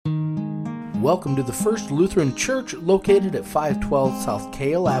Welcome to the First Lutheran Church located at 512 South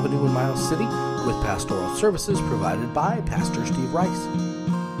Cale Avenue in Miles City with pastoral services provided by Pastor Steve Rice.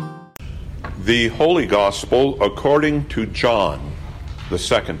 The Holy Gospel according to John, the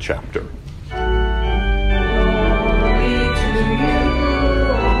 2nd chapter.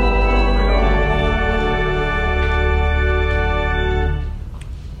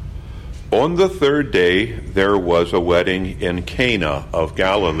 On the 3rd day there was a wedding in Cana of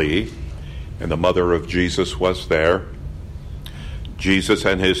Galilee, and the mother of Jesus was there. Jesus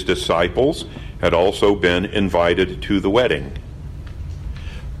and his disciples had also been invited to the wedding.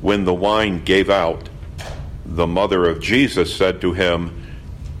 When the wine gave out, the mother of Jesus said to him,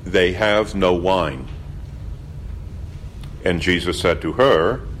 "They have no wine." And Jesus said to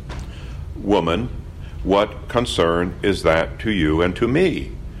her, "Woman, what concern is that to you and to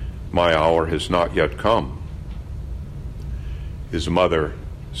me? My hour has not yet come." His mother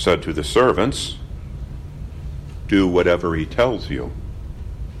said to the servants, "Do whatever he tells you."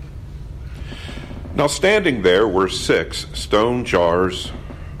 Now standing there were 6 stone jars,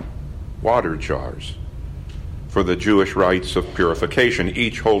 water jars, for the Jewish rites of purification,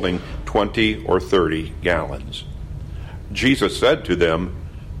 each holding 20 or 30 gallons. Jesus said to them,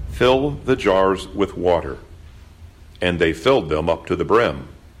 "Fill the jars with water." And they filled them up to the brim.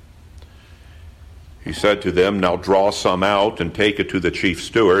 He said to them, "Now draw some out and take it to the chief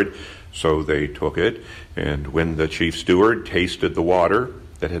steward." So they took it, and when the chief steward tasted the water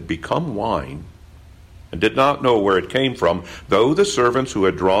that had become wine, and did not know where it came from, though the servants who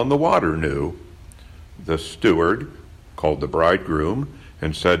had drawn the water knew, the steward called the bridegroom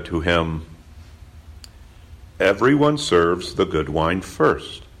and said to him, "Everyone serves the good wine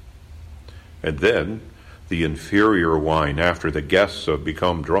first, and then the inferior wine after the guests have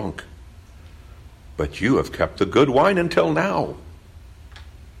become drunk. But you have kept the good wine until now."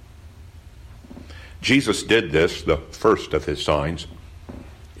 Jesus did this, the first of his signs,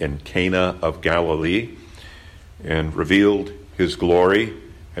 in Cana of Galilee, and revealed his glory,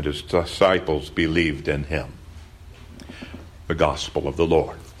 and his disciples believed in him. The Gospel of the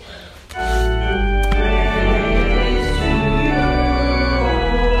Lord.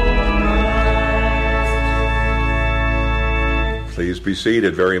 Please be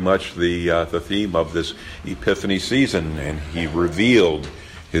seated. Very much the theme of this Epiphany season, and he revealed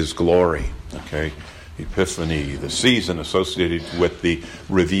his glory. Okay, Epiphany, the season associated with the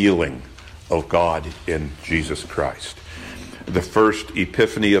revealing of God in Jesus Christ. The first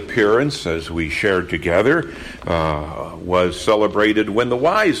Epiphany appearance, as we shared together, was celebrated when the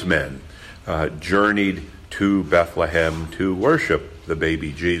wise men journeyed to Bethlehem to worship the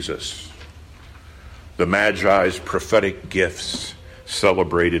baby Jesus. The Magi's prophetic gifts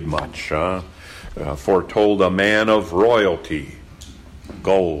celebrated much. Foretold a man of royalty,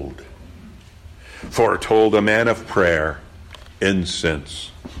 gold. Foretold a man of prayer, incense.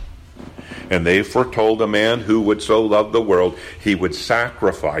 And they foretold a man who would so love the world, he would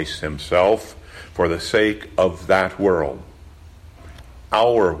sacrifice himself for the sake of that world.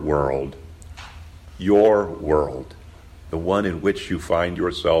 Our world, your world, the one in which you find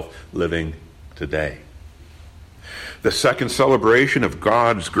yourself living today. The second celebration of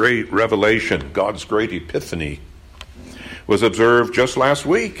God's great revelation, God's great Epiphany, was observed just last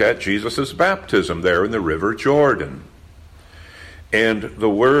week at Jesus' baptism there in the River Jordan. And the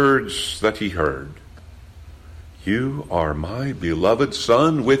words that he heard, "You are my beloved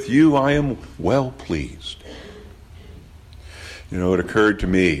Son, with you I am well pleased." You know, it occurred to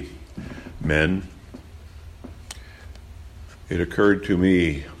me, men, it occurred to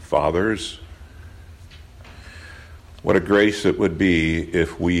me, fathers, what a grace it would be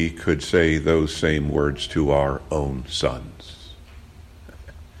if we could say those same words to our own sons.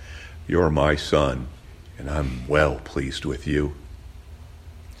 "You're my son, and I'm well pleased with you."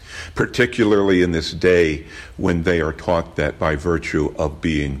 Particularly in this day when they are taught that by virtue of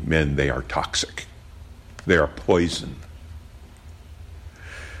being men, they are toxic. They are poison.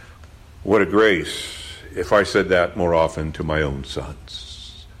 What a grace if I said that more often to my own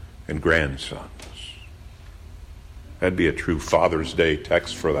sons and grandsons. That'd be a true Father's Day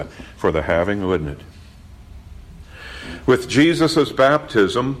text for the having, wouldn't it? With Jesus'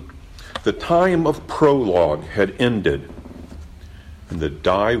 baptism, the time of prologue had ended, and the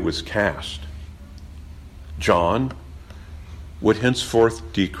die was cast. John would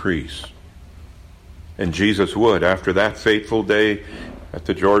henceforth decrease, and Jesus would, after that fateful day at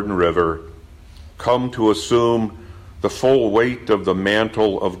the Jordan River, come to assume the full weight of the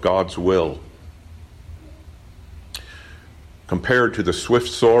mantle of God's will. Compared to the swift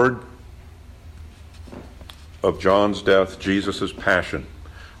sword of John's death, Jesus' passion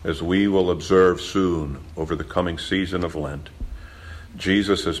as we will observe soon over the coming season of Lent,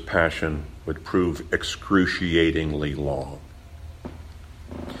 Jesus' passion would prove excruciatingly long.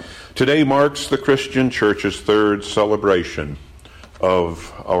 Today marks the Christian Church's third celebration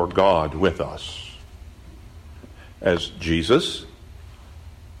of our God with us, as Jesus,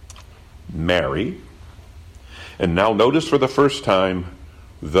 Mary, and now notice for the first time,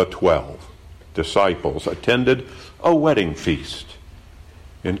 the 12 disciples attended a wedding feast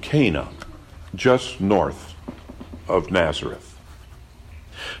in Cana, just north of Nazareth.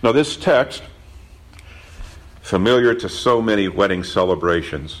 Now this text, familiar to so many wedding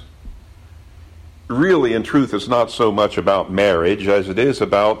celebrations, really in truth is not so much about marriage as it is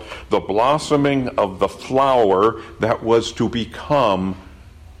about the blossoming of the flower that was to become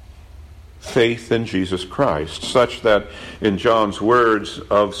faith in Jesus Christ, such that in John's words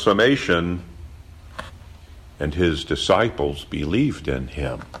of summation, and his disciples believed in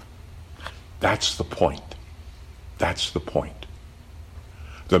him. That's the point. That's the point.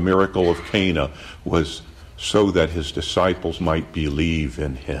 The miracle of Cana was so that his disciples might believe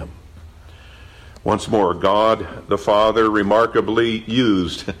in him. Once more, God the Father remarkably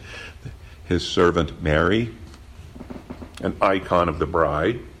used his servant Mary, an icon of the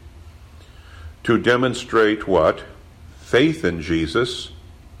bride, to demonstrate what faith in Jesus,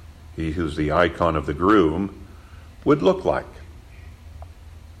 he who's the icon of the groom, would look like.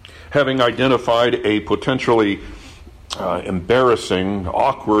 Having identified a potentially embarrassing,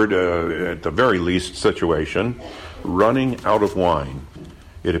 awkward, at the very least, situation, running out of wine.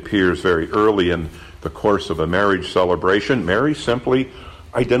 It appears very early in the course of a marriage celebration, Mary simply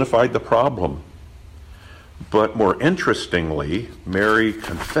identified the problem. But more interestingly, Mary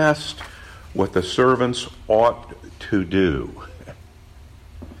confessed what the servants ought to do.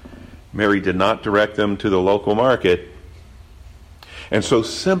 Mary did not direct them to the local market. And so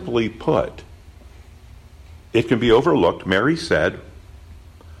simply put, it can be overlooked. Mary said,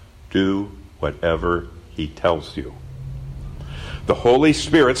 do whatever he tells you. The Holy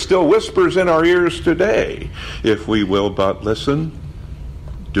Spirit still whispers in our ears today, if we will but listen,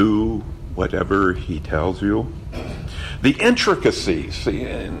 do whatever he tells you. The intricacies,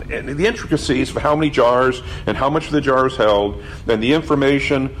 the intricacies of how many jars and how much the jars held, and the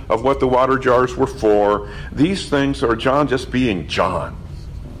information of what the water jars were for, these things are John just being John.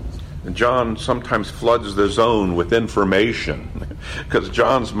 And John sometimes floods the zone with information because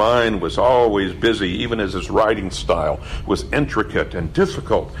John's mind was always busy, even as his writing style was intricate and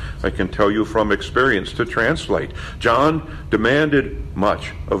difficult, I can tell you from experience, to translate. John demanded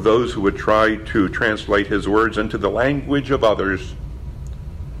much of those who would try to translate his words into the language of others.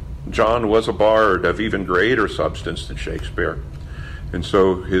 John was a bard of even greater substance than Shakespeare, and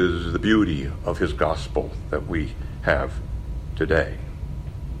so the beauty of his gospel that we have today.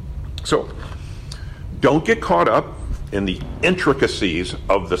 So, don't get caught up in the intricacies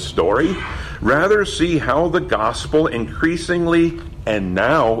of the story. Rather, see how the gospel increasingly and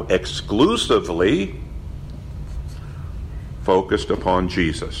now exclusively focused upon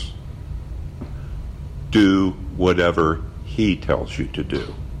Jesus. Do whatever he tells you to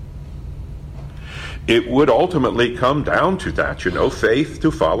do. It would ultimately come down to that, faith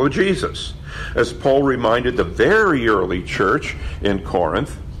to follow Jesus. As Paul reminded the very early church in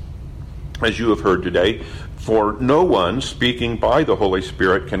Corinth, as you have heard today, for no one speaking by the Holy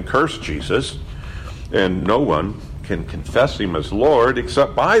Spirit can curse Jesus, and no one can confess him as Lord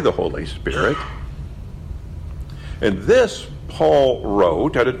except by the Holy Spirit. And this Paul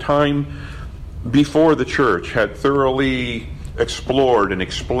wrote at a time before the church had thoroughly explored and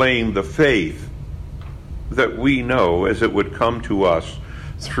explained the faith that we know as it would come to us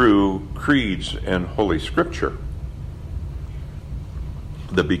through creeds and Holy Scripture.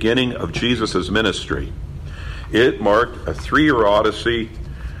 The beginning of Jesus' ministry, it marked a 3-year odyssey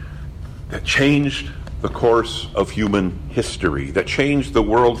that changed the course of human history, that changed the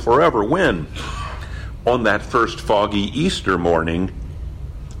world forever, when, on that first foggy Easter morning,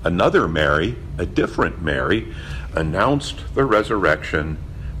 another Mary, a different Mary, announced the resurrection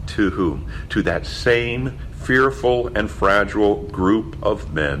to whom? To that same fearful and fragile group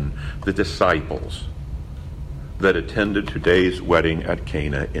of men, the disciples, that attended today's wedding at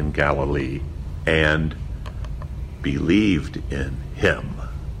Cana in Galilee and believed in him.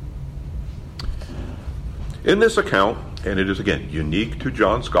 In this account, and it is again unique to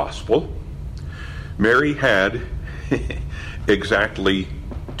John's Gospel, Mary had exactly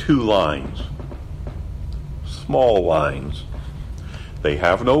 2 lines, small lines. They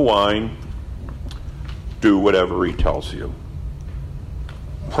have no wine, do whatever he tells you.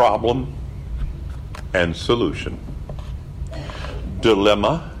 Problem and solution.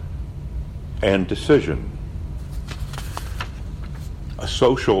 Dilemma and decision, a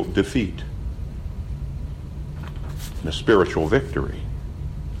social defeat, and a spiritual victory,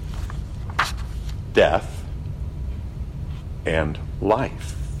 death and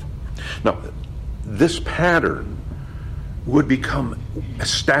life. Now, this pattern would become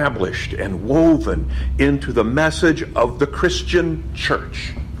established and woven into the message of the Christian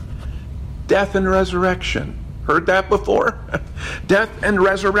church. Death and resurrection. Heard that before? Death and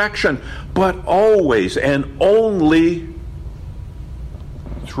resurrection, but always and only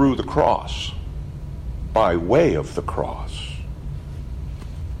through the cross, by way of the cross.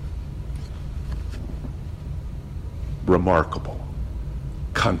 Remarkable,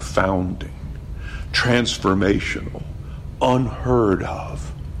 confounding, transformational, unheard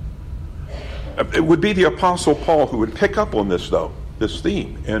of. It would be the Apostle Paul who would pick up on this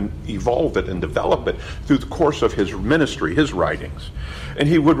theme, and evolve it and develop it through the course of his ministry, his writings. And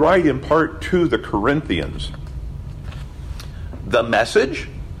he would write in part to the Corinthians, the message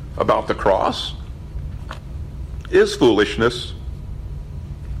about the cross is foolishness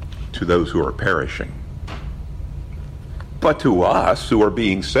to those who are perishing. But to us who are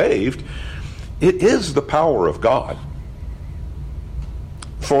being saved, it is the power of God.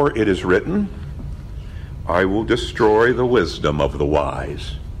 For it is written, I will destroy the wisdom of the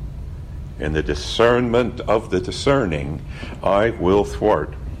wise, and the discernment of the discerning I will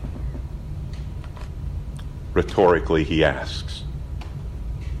thwart. Rhetorically, he asks,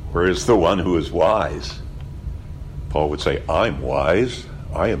 where is the one who is wise? Paul would say, I'm wise,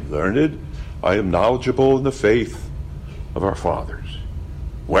 I am learned, I am knowledgeable in the faith of our fathers.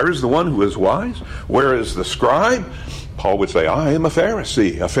 Where is the one who is wise? Where is the scribe? Paul would say, I am a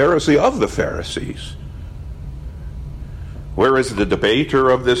Pharisee of the Pharisees. Where is the debater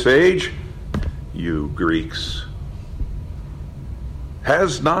of this age? You Greeks.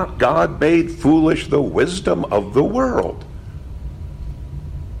 Has not God made foolish the wisdom of the world?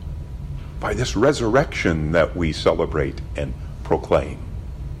 By this resurrection that we celebrate and proclaim.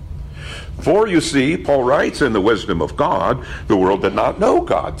 For you see, Paul writes, in the wisdom of God, the world did not know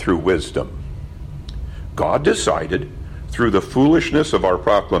God through wisdom. God decided, through the foolishness of our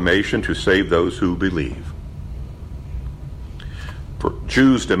proclamation, to save those who believe. For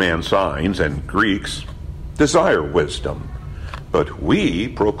Jews demand signs, and Greeks desire wisdom. But we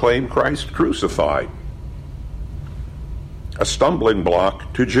proclaim Christ crucified, a stumbling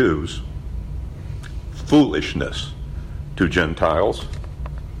block to Jews, foolishness to Gentiles.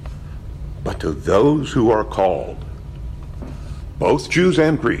 But to those who are called, both Jews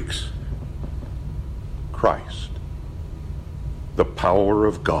and Greeks, Christ, the power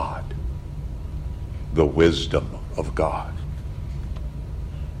of God, the wisdom of God.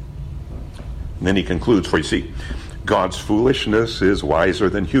 And then he concludes, for you see, God's foolishness is wiser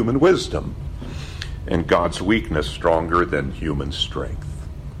than human wisdom, and God's weakness stronger than human strength.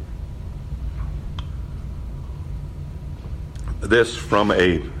 This from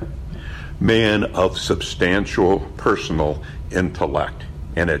a man of substantial personal intellect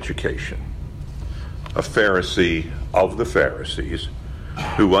and education, a Pharisee of the Pharisees,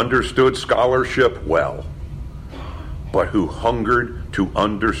 who understood scholarship well, but who hungered to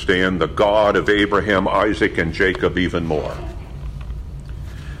understand the God of Abraham, Isaac, and Jacob even more.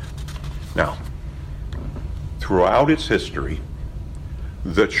 Now, throughout its history,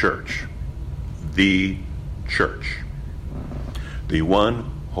 the church, the one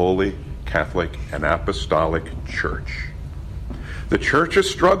holy Catholic and Apostolic Church. The church has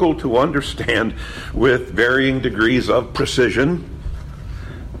struggled to understand with varying degrees of precision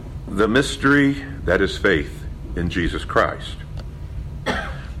the mystery that is faith in Jesus Christ.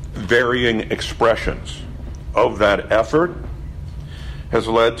 Varying expressions of that effort has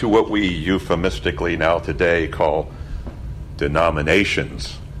led to what we euphemistically now today call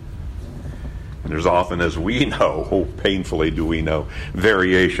denominations. And there's often, as we know, oh, painfully do we know,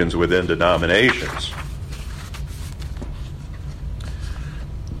 variations within denominations.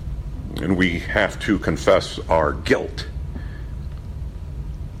 And we have to confess our guilt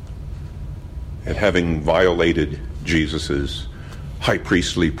at having violated Jesus' high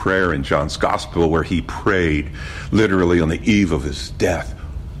priestly prayer in John's Gospel, where he prayed literally on the eve of his death,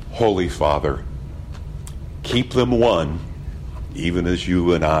 Holy Father, keep them one, even as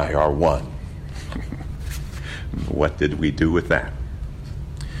you and I are one. What did we do with that?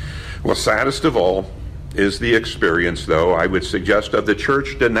 Well, saddest of all is the experience, though, I would suggest, of the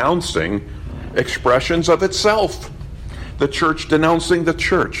church denouncing expressions of itself. The church denouncing the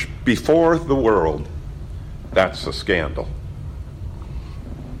church before the world. That's a scandal.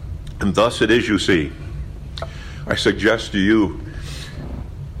 And thus it is, you see, I suggest to you,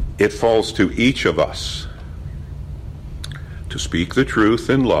 it falls to each of us to speak the truth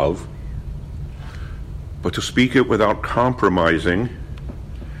in love, but to speak it without compromising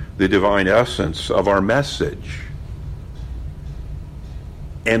the divine essence of our message,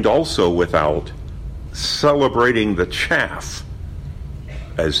 and also without celebrating the chaff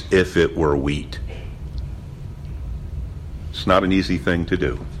as if it were wheat. It's not an easy thing to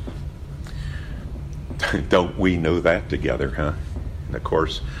do. Don't we know that together, huh? In the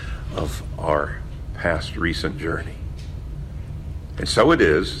course of our past recent journey. And so it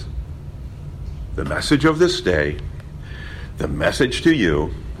is, the message of this day, the message to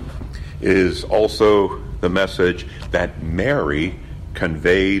you, is also the message that Mary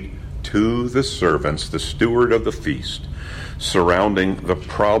conveyed to the servants, the steward of the feast, surrounding the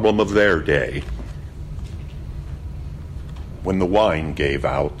problem of their day when the wine gave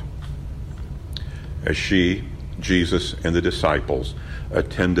out, as she, Jesus, and the disciples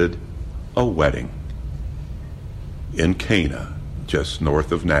attended a wedding in Cana, just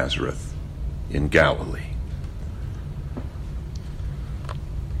north of Nazareth, in Galilee.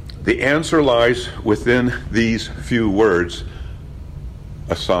 The answer lies within these few words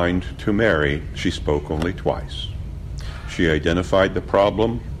assigned to Mary. She spoke only twice. She identified the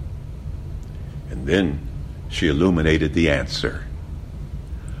problem, and then she illuminated the answer.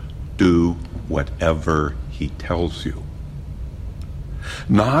 Do whatever he tells you.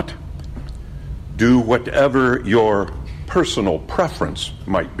 Not do whatever your personal preference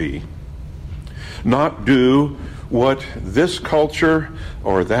might be. Not do what this culture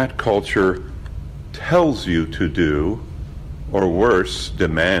or that culture tells you to do, or worse,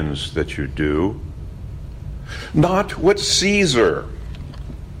 demands that you do. Not what Caesar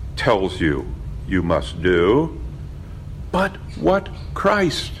tells you you must do, but what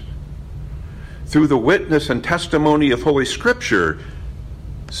Christ, through the witness and testimony of Holy Scripture,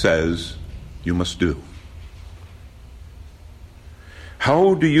 says you must do.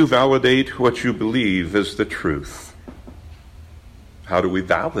 How do you validate what you believe is the truth? How do we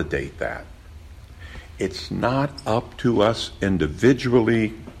validate that? It's not up to us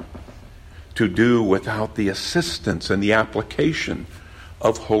individually to do without the assistance and the application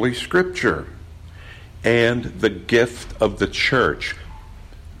of Holy Scripture and the gift of the church.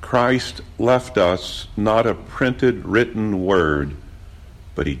 Christ left us not a printed, written word,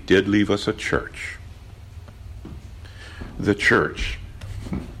 but he did leave us a church. The church,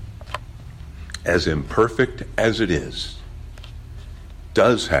 as imperfect as it is,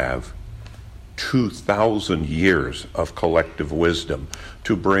 does have 2,000 years of collective wisdom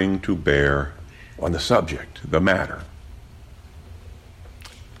to bring to bear on the subject, the matter.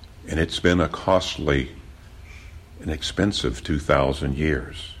 And it's been a costly and expensive 2,000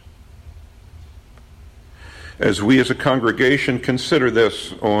 years. As we as a congregation consider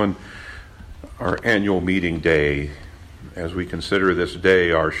this on our annual meeting day, as we consider this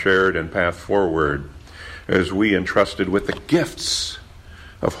day our shared and path forward, as we entrusted with the gifts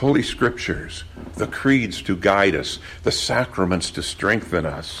of Holy Scriptures, the creeds to guide us, the sacraments to strengthen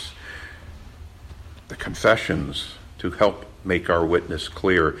us, the confessions to help make our witness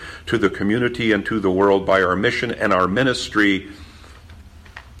clear to the community and to the world by our mission and our ministry,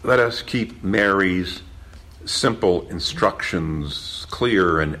 let us keep Mary's simple instructions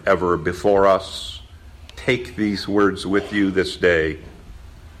clear and ever before us. Take these words with you this day.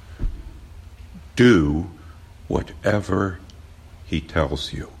 Do whatever he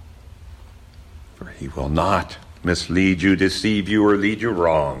tells you, for he will not mislead you, deceive you, or lead you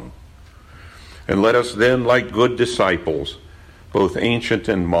wrong. And let us then, like good disciples, both ancient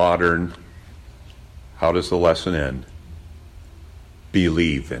and modern, how does the lesson end?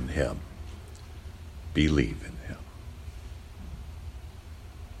 Believe in him. Believe in him.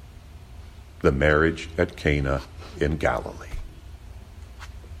 The marriage at Cana in Galilee.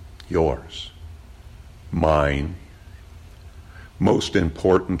 Yours, mine, most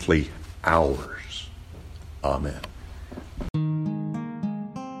importantly, ours. Amen.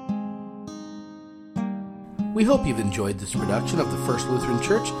 We hope you've enjoyed this production of the First Lutheran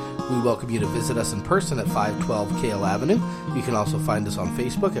Church. We welcome you to visit us in person at 512 Kale Avenue. You can also find us on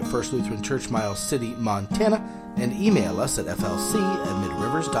Facebook at First Lutheran Church, Miles City, Montana, and email us at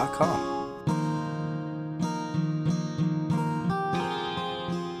flc@midrivers.com.